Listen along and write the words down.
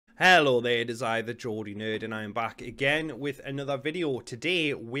Hello there, it is I, the Geordie Nerd, and I am back again with another video.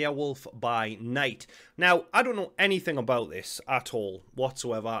 Today, Werewolf by Night. Now, I don't know anything about this at all,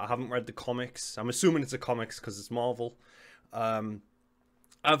 whatsoever. I haven't read the comics. I'm assuming it's a comics because it's Marvel.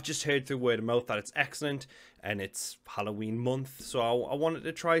 I've just heard through word of mouth that it's excellent, and it's Halloween month, so I wanted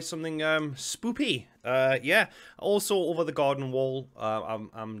to try something spoopy. Yeah, also over the garden wall,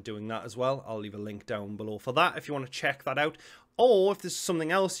 I'm doing that as well. I'll leave a link down below for that if you want to check that out. Or if there's something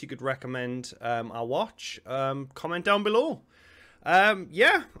else you could recommend I watch, comment down below.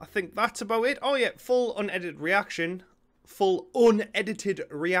 Yeah, I think that's about it. Oh yeah, full unedited reaction. Full unedited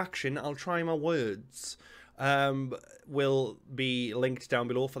reaction. I'll try my words. Will be linked down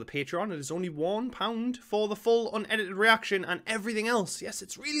below for the Patreon. It is only £1 for the full unedited reaction, and everything else, yes,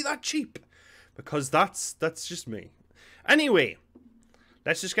 it's really that cheap, because that's just me. Anyway,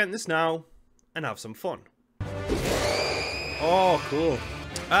 let's just get in this now and have some fun. Oh, cool.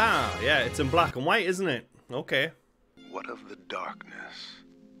 Ah, yeah, it's in black and white, isn't it? Okay. What of the darkness?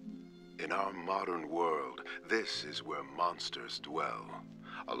 In our modern world, this is where monsters dwell,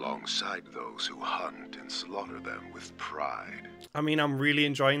 alongside those who hunt and slaughter them with pride. I mean, I'm really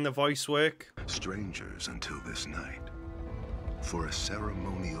enjoying the voice work. Strangers until this night, for a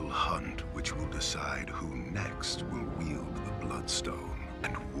ceremonial hunt which will decide who next will wield the Bloodstone.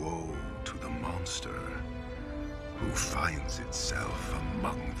 And woe to the monster who finds itself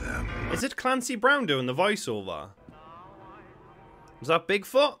among them. Is it Clancy Brown doing the voiceover? Was that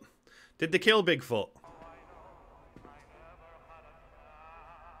Bigfoot? Did they kill Bigfoot?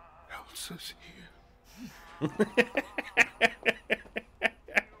 Elsa's here.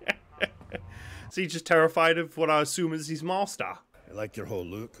 Is he just terrified of what I assume is his master? I like your whole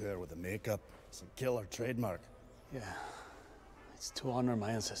look there with the makeup. It's a killer trademark. Yeah, it's to honor my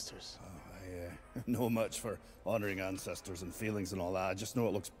ancestors. I know much for honoring ancestors and feelings and all that. I just know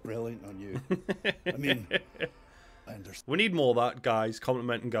it looks brilliant on you. I mean, I understand. We need more of that, guys.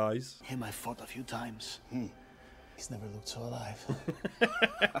 Complimenting guys. Him I fought a few times. He's never looked so alive.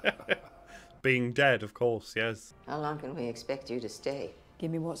 Being dead, of course, yes. How long can we expect you to stay?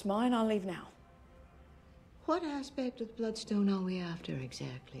 Give me what's mine, I'll leave now. What aspect of the Bloodstone are we after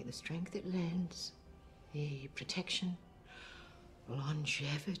exactly? The strength it lends? The protection?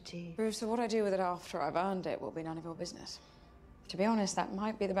 Longevity? Bruce, so what I do with it after I've earned it will be none of your business. To be honest, that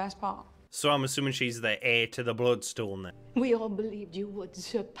might be the best part. So I'm assuming she's the heir to the Bloodstone then. We all believed you would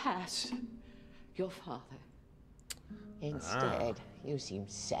surpass your father. Instead, you seem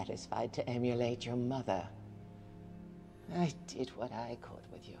satisfied to emulate your mother. I did what I could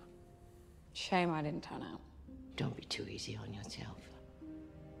with you. Shame I didn't turn out. Don't be too easy on yourself.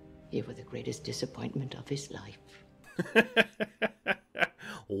 You were the greatest disappointment of his life.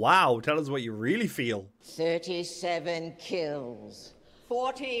 Wow, tell us what you really feel. 37 kills.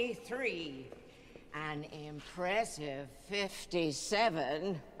 43. An impressive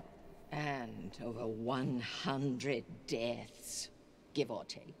 57. And over 100 deaths, give or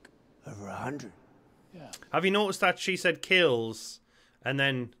take. Over 100? Yeah. Have you noticed that she said kills, and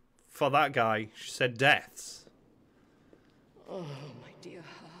then for that guy, she said deaths? Oh, my dear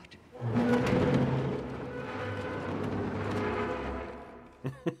heart.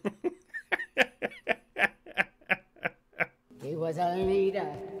 He was a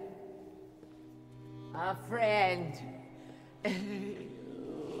leader, a friend, a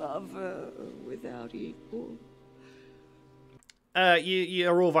lover without equal.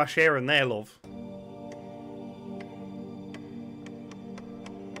 You're oversharing there, love.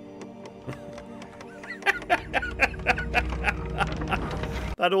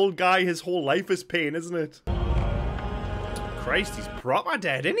 That old guy, his whole life is pain, isn't it? Christ, he's proper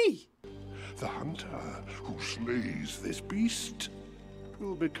dead, isn't he? The hunter who slays this beast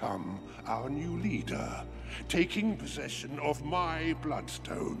will become our new leader, taking possession of my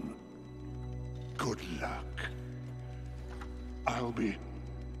Bloodstone. Good luck. I'll be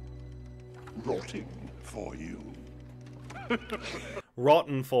rotting for you.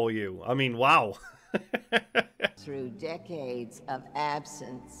 Rotten for you. I mean, wow. Through decades of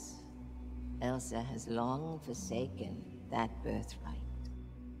absence, Elsa has long forsaken that birthright.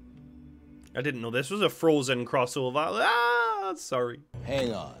 I didn't know this was a Frozen crossover. Ah, sorry.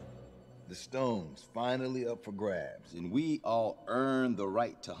 Hang on. The stone's finally up for grabs, and we all earn the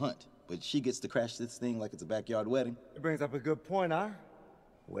right to hunt. But she gets to crash this thing like it's a backyard wedding. It brings up a good point, huh?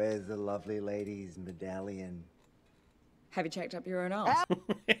 Where's the lovely lady's medallion? Have you checked up your own arms?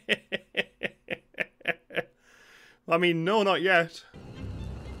 I mean, no, not yet.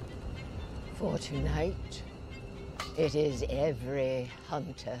 For tonight, it is every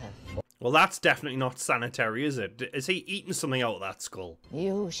hunter. Well, that's definitely not sanitary, is it? Is he eating something out of that skull?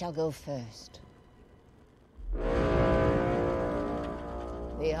 You shall go first.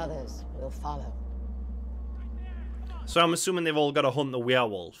 The others will follow. So I'm assuming they've all got to hunt the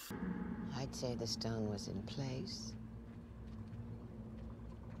werewolf. I'd say the stone was in place.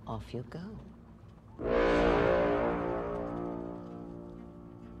 Off you go.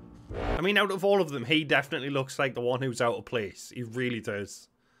 I mean, out of all of them, he definitely looks like the one who's out of place. He really does.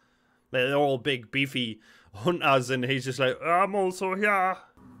 They're all big, beefy hunters, and he's just like, I'm also here.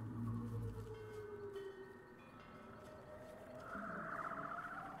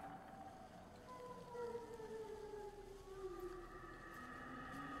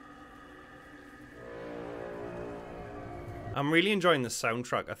 I'm really enjoying the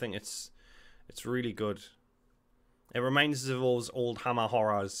soundtrack. I think it's really good. It reminds us of those old Hammer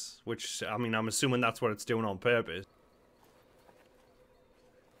horrors, which, I mean, I'm assuming that's what it's doing on purpose.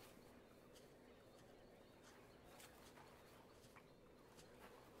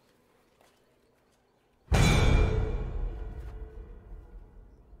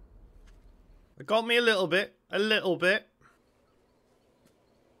 It got me a little bit. A little bit.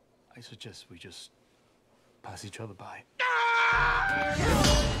 I suggest we just pass each other by.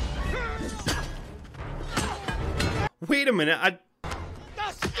 Wait a minute,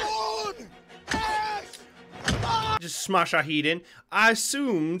 just smash our heat in. I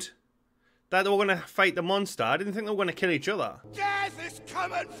assumed that they were going to fight the monster. I didn't think they were going to kill each other. Death is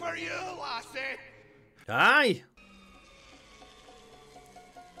coming for you, lassie! Aye.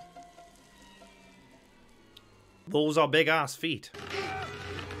 Those are big ass feet.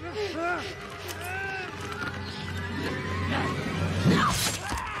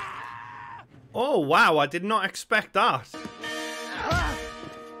 Oh wow, I did not expect that.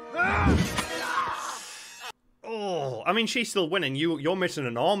 Oh, I mean, she's still winning. You're missing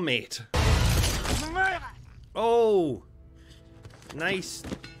an arm, mate. Oh, nice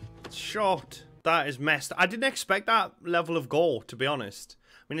shot. That is messed. I didn't expect that level of gore, to be honest.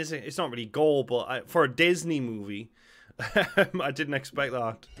 I mean, it's not really gore, but for a Disney movie, I didn't expect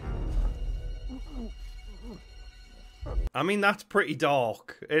that. I mean, that's pretty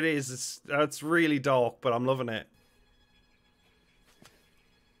dark. It is. That's really dark, but I'm loving it.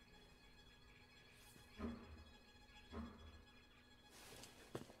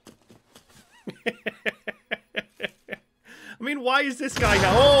 I mean, why is this guy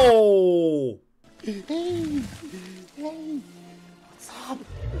now? Oh! Hey! What's up?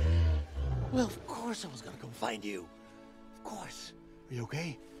 Well, of course I was gonna come find you. Of course. Are you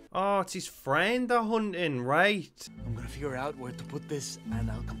okay? Oh, it's his friend they're hunting, right? I'm gonna figure out where to put this and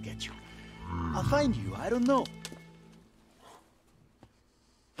I'll come get you. I'll find you, I don't know.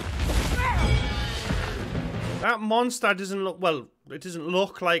 That monster doesn't look, well, it doesn't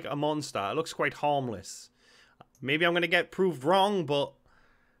look like a monster. It looks quite harmless. Maybe I'm gonna get proved wrong, but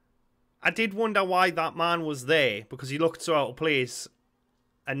I did wonder why that man was there, because he looked so out of place,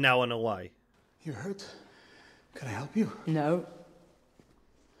 and now I know why. You're hurt? Can I help you? No.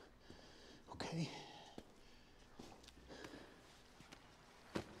 Okay.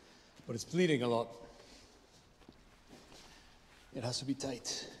 But it's bleeding a lot. It has to be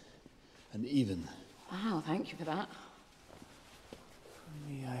tight and even. Wow, thank you for that.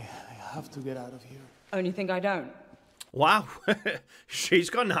 I have to get out of here. Only think I don't. Wow. She's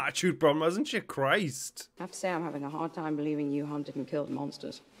got an attitude problem, hasn't she? Christ. I have to say I'm having a hard time believing you hunted and killed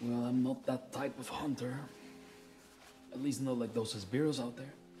monsters. Well, I'm not that type of hunter. At least not like those Sbirros out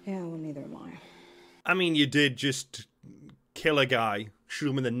there. Yeah, well, neither am I. I mean, you did just kill a guy,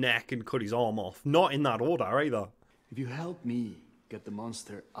 shoot him in the neck and cut his arm off. Not in that order, either. If you help me get the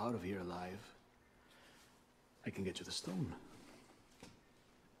monster out of here alive, I can get you the stone.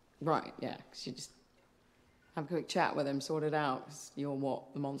 Right, yeah, because you just have a quick chat with him, sort it out, because you're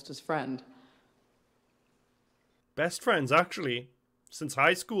what? The monster's friend? Best friends, actually, since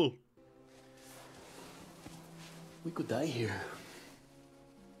high school. We could die here.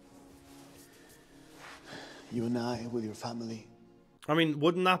 You and I with your family. I mean,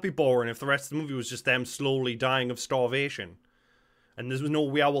 wouldn't that be boring if the rest of the movie was just them slowly dying of starvation? And there was no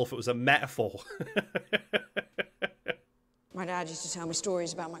werewolf, it was a metaphor. My dad used to tell me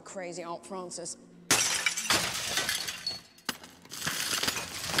stories about my crazy Aunt Frances.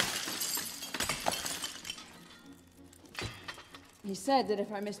 He said that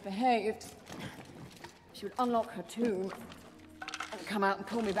if I misbehaved, she would unlock her tomb and come out and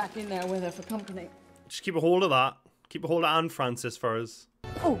pull me back in there with her for company. Just keep a hold of that. Keep a hold of Anne Francis for us.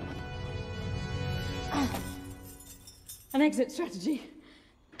 Oh! An exit strategy.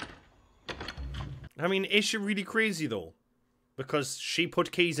 I mean, is she really crazy, though? because she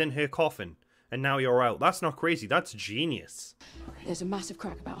put keys in her coffin and now you're out. That's not crazy. That's genius. There's a massive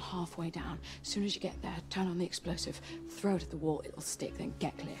crack about halfway down. As soon as you get there, turn on the explosive, throw it at the wall, it'll stick, then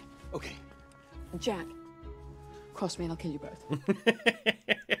get clear. Okay. Jack, cross me and I'll kill you both.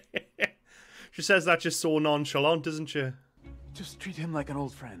 She says that just so nonchalant, doesn't she? Just treat him like an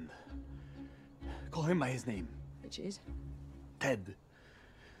old friend. Call him by his name. Which is? Ted.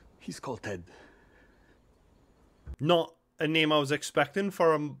 He's called Ted. Not a name I was expecting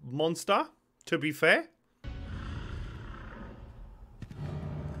for a monster, to be fair.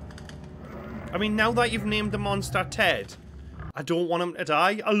 I mean, now that you've named the monster Ted, I don't want him to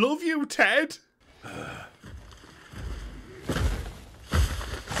die. I love you, Ted!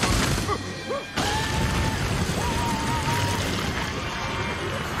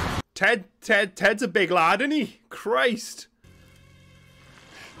 Ted's a big lad, isn't he? Christ.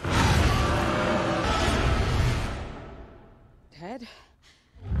 Ted,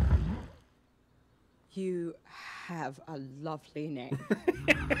 you have a lovely name.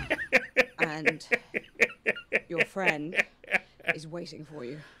 And your friend is waiting for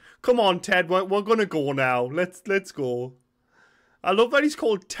you. Come on, Ted, we're gonna go now. Let's go. I love that he's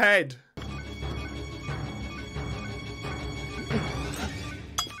called Ted.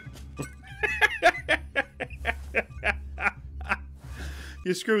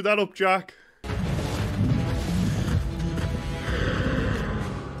 You screwed that up, Jack.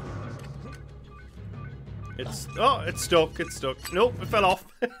 It's stuck. It's stuck. Nope, it fell off.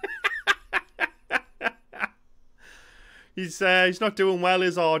 He's not doing well,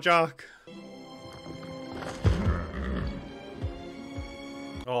 is our Jack?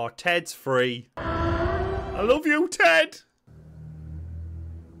 Oh, Ted's free. I love you, Ted.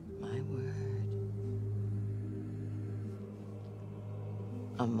 My word.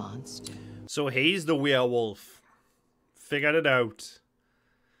 A monster. So he's the werewolf. Figured it out.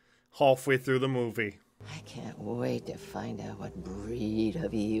 Halfway through the movie. I can't wait to find out what breed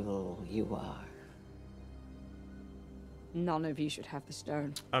of evil you are. None of you should have the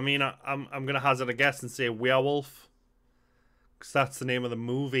stone. I mean, I'm gonna hazard a guess and say werewolf, because that's the name of the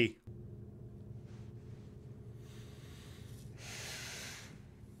movie.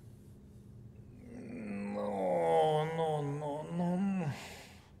 No.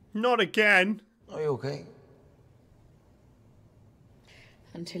 Not again. Are you okay?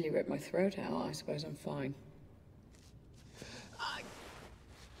 Until you rip my throat out, I suppose I'm fine.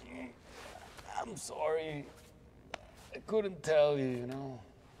 I'm sorry. I couldn't tell you, you know.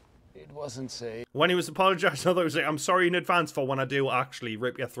 It wasn't safe. When he was apologizing, I thought he was like, I'm sorry in advance for when I do actually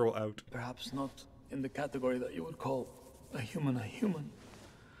rip your throat out. Perhaps not in the category that you would call a human.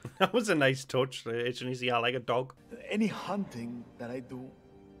 That was a nice touch. Itching his ear like a dog. Any hunting that I do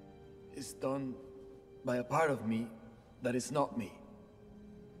is done by a part of me that is not me.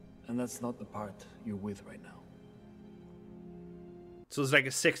 And that's not the part you're with right now. So there's like a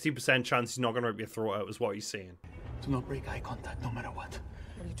 60% chance he's not going to rip your throat out, is what he's saying. Do not break eye contact, no matter what.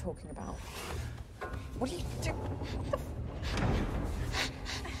 What are you talking about? What are you doing?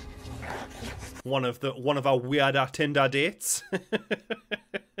 One of our weirder Tinder dates. Well,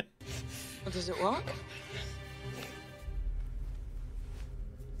 does it work?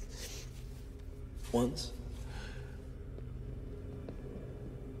 Once.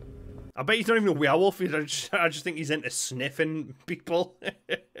 I bet he's not even a werewolf. I just think he's into sniffing people.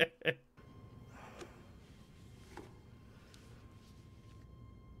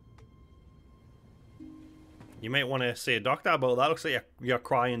 You might want to see a doctor about that. Looks like you're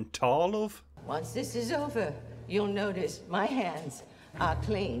crying tall, love. Once this is over, you'll notice my hands are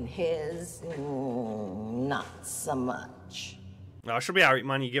clean. His, not so much. No, it should be alright,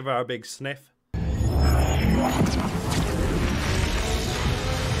 man. You give her a big sniff.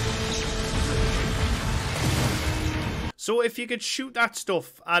 So if you could shoot that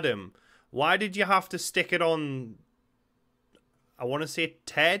stuff at him, why did you have to stick it on... I want to say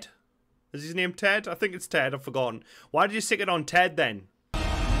Ted? Is his name Ted? I think it's Ted, I've forgotten. Why did you stick it on Ted then?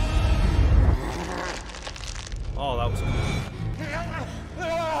 Oh, that was cool.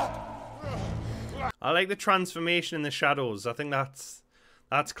 I like the transformation in the shadows. I think that's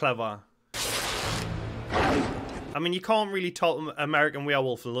clever. I mean, you can't really top American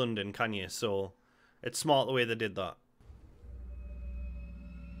Werewolf in London, can you? So it's smart the way they did that.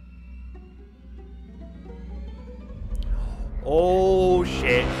 Oh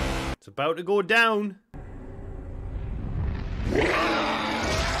shit. It's about to go down.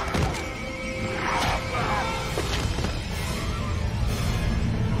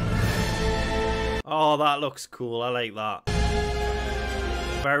 Oh, that looks cool. I like that.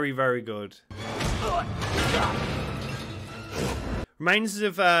 Very, very good. Reminds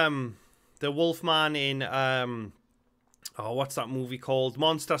us of the Wolfman in oh, what's that movie called?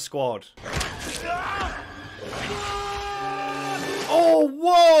 Monster Squad. Oh,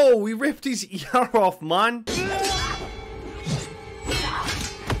 whoa! He ripped his ear off, man.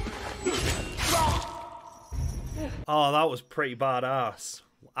 Oh, that was pretty badass.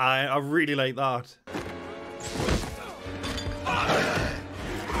 I really like that.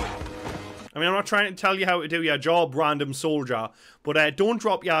 I mean, I'm not trying to tell you how to do your job, random soldier, but don't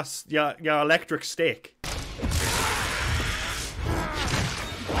drop your electric stick.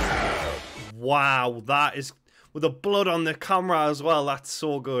 Wow, that is... with the blood on the camera as well, that's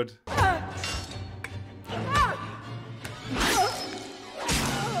so good.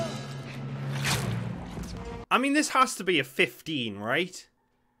 I mean, this has to be a 15, right?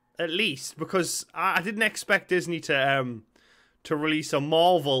 At least, because I didn't expect Disney to release a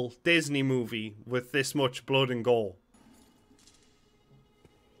Marvel Disney movie with this much blood and gore.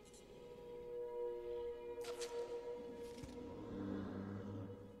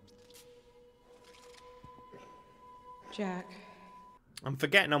 Jack. I'm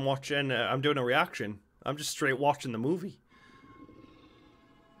forgetting I'm watching, I'm doing a reaction. I'm just straight watching the movie.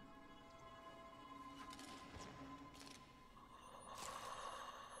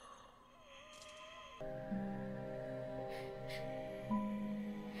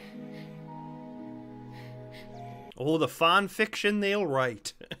 Oh, the fan fiction they'll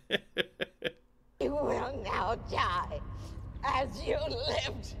write. You will now die as you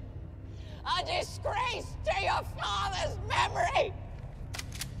lived. A disgrace to your father's memory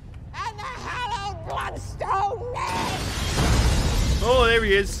and the hallowed bloodstone name. Oh, there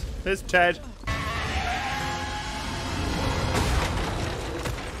he is. There's Ted.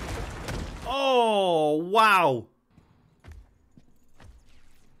 Oh, wow.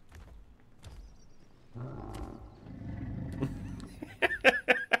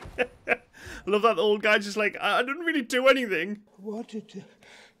 I love that the old guy just like, I didn't really do anything. I wanted to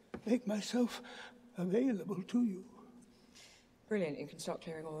make myself available to you. Brilliant, you can stop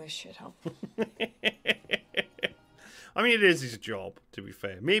clearing all this shit up. I mean, it is his job, to be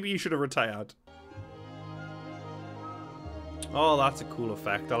fair. Maybe you should have retired. Oh, that's a cool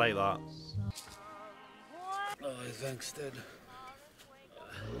effect. I like that. Oh, thanks, Ted.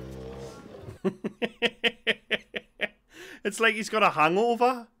 It's like he's got a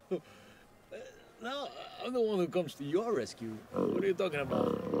hangover. No, I'm the one who comes to your rescue. What are you talking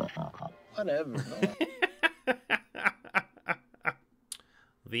about? Whatever. No.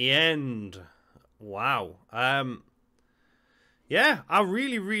 The end. Wow. Yeah, I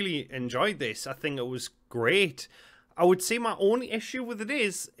really enjoyed this. I think it was great. I would say my only issue with it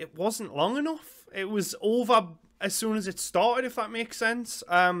is it wasn't long enough. It was over as soon as it started, if that makes sense.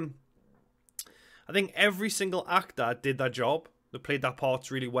 I think every single actor did their job. They played their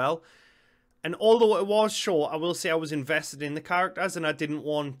parts really well. And although it was short, I will say I was invested in the characters and I didn't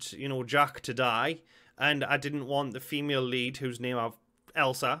want, you know, Jack to die. And I didn't want the female lead, whose name I've...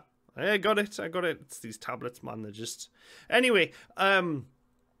 Elsa. I got it. It's these tablets, man. They're just... Anyway, I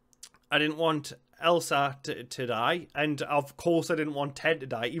didn't want Elsa to die. And of course I didn't want Ted to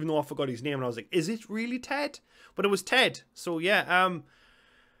die, even though I forgot his name. And I was like, is it really Ted? But it was Ted. So yeah,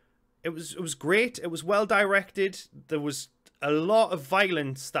 it was great. It was well directed. There was a lot of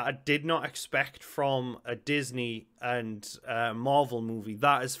violence that I did not expect from a Disney and Marvel movie.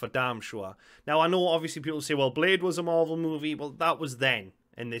 That is for damn sure. Now, I know obviously people say, well, Blade was a Marvel movie. Well, that was then,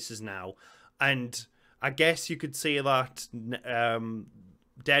 and this is now. And I guess you could say that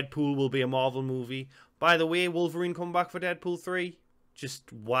Deadpool will be a Marvel movie. By the way, Wolverine come back for Deadpool 3.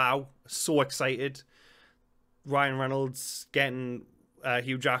 Just wow. So excited. Ryan Reynolds getting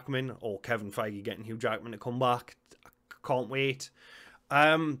Hugh Jackman, or Kevin Feige getting Hugh Jackman to come back. Can't wait.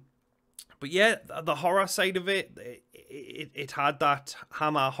 But yeah, the horror side of it, it had that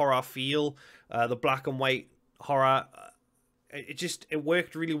Hammer horror feel. The black and white horror, it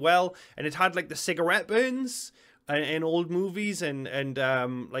worked really well. And it had like the cigarette burns in old movies and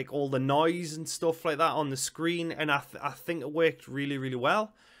like all the noise and stuff like that on the screen. And I think it worked really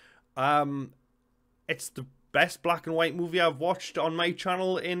well. It's the best black and white movie I've watched on my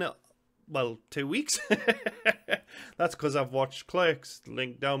channel in... well, 2 weeks. That's because I've watched Quwykxz.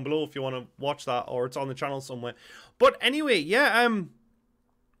 Link down below if you want to watch that, or it's on the channel somewhere. But anyway, yeah,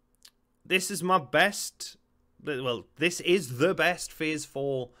 this is my best... well, this is the best Phase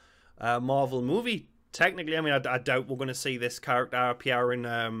 4 Marvel movie. Technically, I mean, I doubt we're going to see this character appear in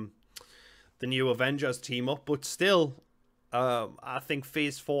the new Avengers team-up, but still, I think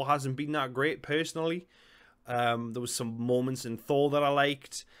Phase 4 hasn't been that great, personally. There was some moments in Thor that I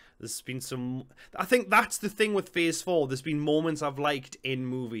liked. There's been some... I think that's the thing with Phase 4. There's been moments I've liked in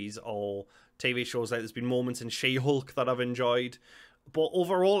movies or TV shows. Like there's been moments in She-Hulk that I've enjoyed. But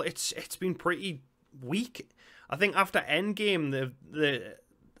overall, it's been pretty weak. I think after Endgame,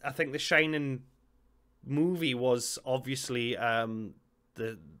 I think the shining movie was obviously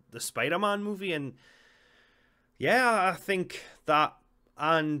the Spider-Man movie, and yeah, I think that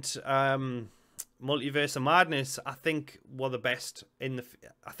and Multiverse of Madness, I think were the best in the.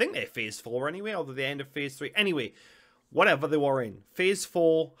 I think they're Phase 4 anyway, or the end of Phase 3. Anyway, whatever they were in, Phase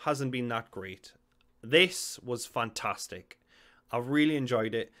 4 hasn't been that great. This was fantastic. I really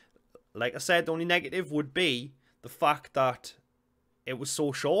enjoyed it. Like I said, the only negative would be the fact that it was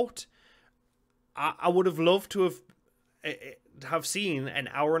so short. I would have loved to have seen an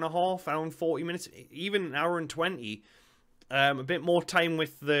hour and a half, hour and 40 minutes, even an hour and 20. A bit more time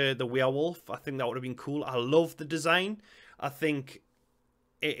with the werewolf. I think that would have been cool. I love the design. I think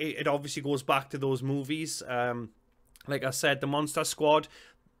it obviously goes back to those movies. Like I said, the Monster Squad,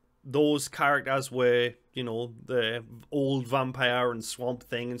 those characters were, you know, the old vampire and Swamp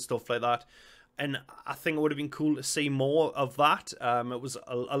Thing and stuff like that. And I think it would have been cool to see more of that. It was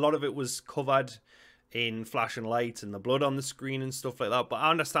a lot of it was covered in flashing lights and the blood on the screen and stuff like that. But I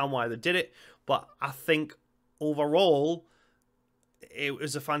understand why they did it. But I think overall, it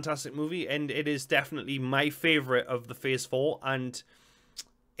was a fantastic movie, and it is definitely my favorite of the Phase 4, and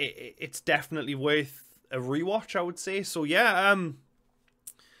it's definitely worth a rewatch, I would say. So yeah,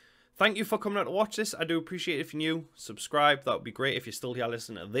 thank you for coming out to watch this. I do appreciate it. If you're new, subscribe. That would be great. If you're still here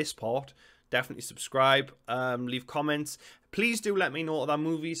listening to this part, definitely subscribe. Leave comments. Please do let me know other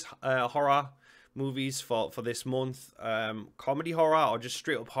movies, horror movies for this month, comedy horror or just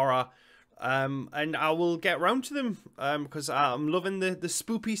straight up horror. And I will get round to them because I'm loving the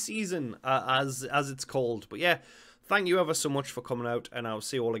spoopy season, as it's called. But yeah, thank you ever so much for coming out, and I'll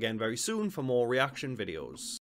see you all again very soon for more reaction videos.